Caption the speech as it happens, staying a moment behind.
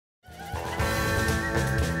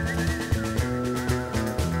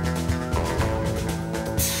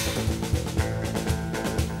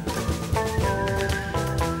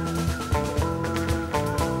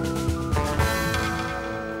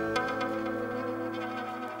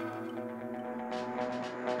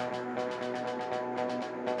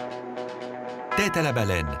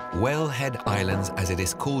TETE, Whalehead Islands as it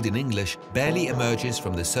is called in English, barely emerges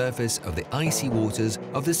from the surface of the icy waters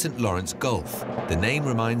of the St. Lawrence Gulf. The name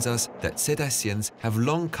reminds us that cetaceans have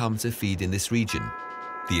long come to feed in this region.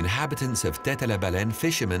 The inhabitants of TETE,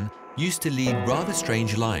 fishermen, used to lead rather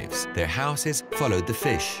strange lives. Their houses followed the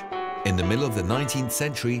fish. In the middle of the 19th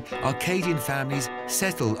century, Arcadian families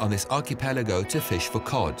settled on this archipelago to fish for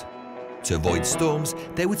cod. To avoid storms,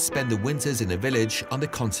 they would spend the winters in a village on the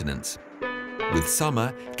continent. With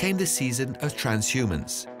summer came the season of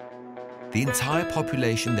transhumance. The entire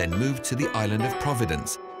population then moved to the island of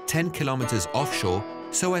Providence, 10 kilometers offshore,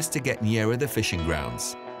 so as to get nearer the fishing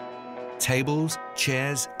grounds. Tables,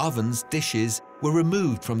 chairs, ovens, dishes were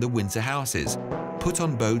removed from the winter houses, put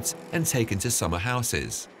on boats and taken to summer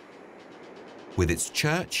houses. With its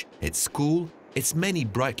church, its school, its many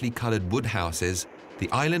brightly colored wood houses, the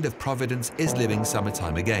island of Providence is living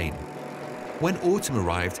summertime again. When autumn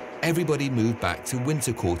arrived, everybody moved back to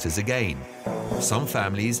winter quarters again. Some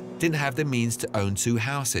families didn't have the means to own 2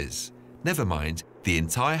 houses. Never mind, the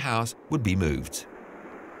entire house would be moved.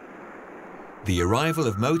 The arrival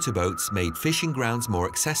of motorboats made fishing grounds more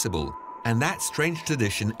accessible, and that strange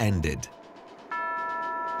tradition ended.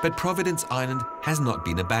 But Providence Island has not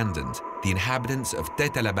been abandoned. The inhabitants of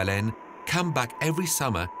TETE come back every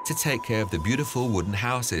summer to take care of the beautiful wooden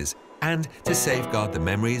houses and to safeguard the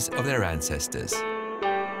memories of their ancestors.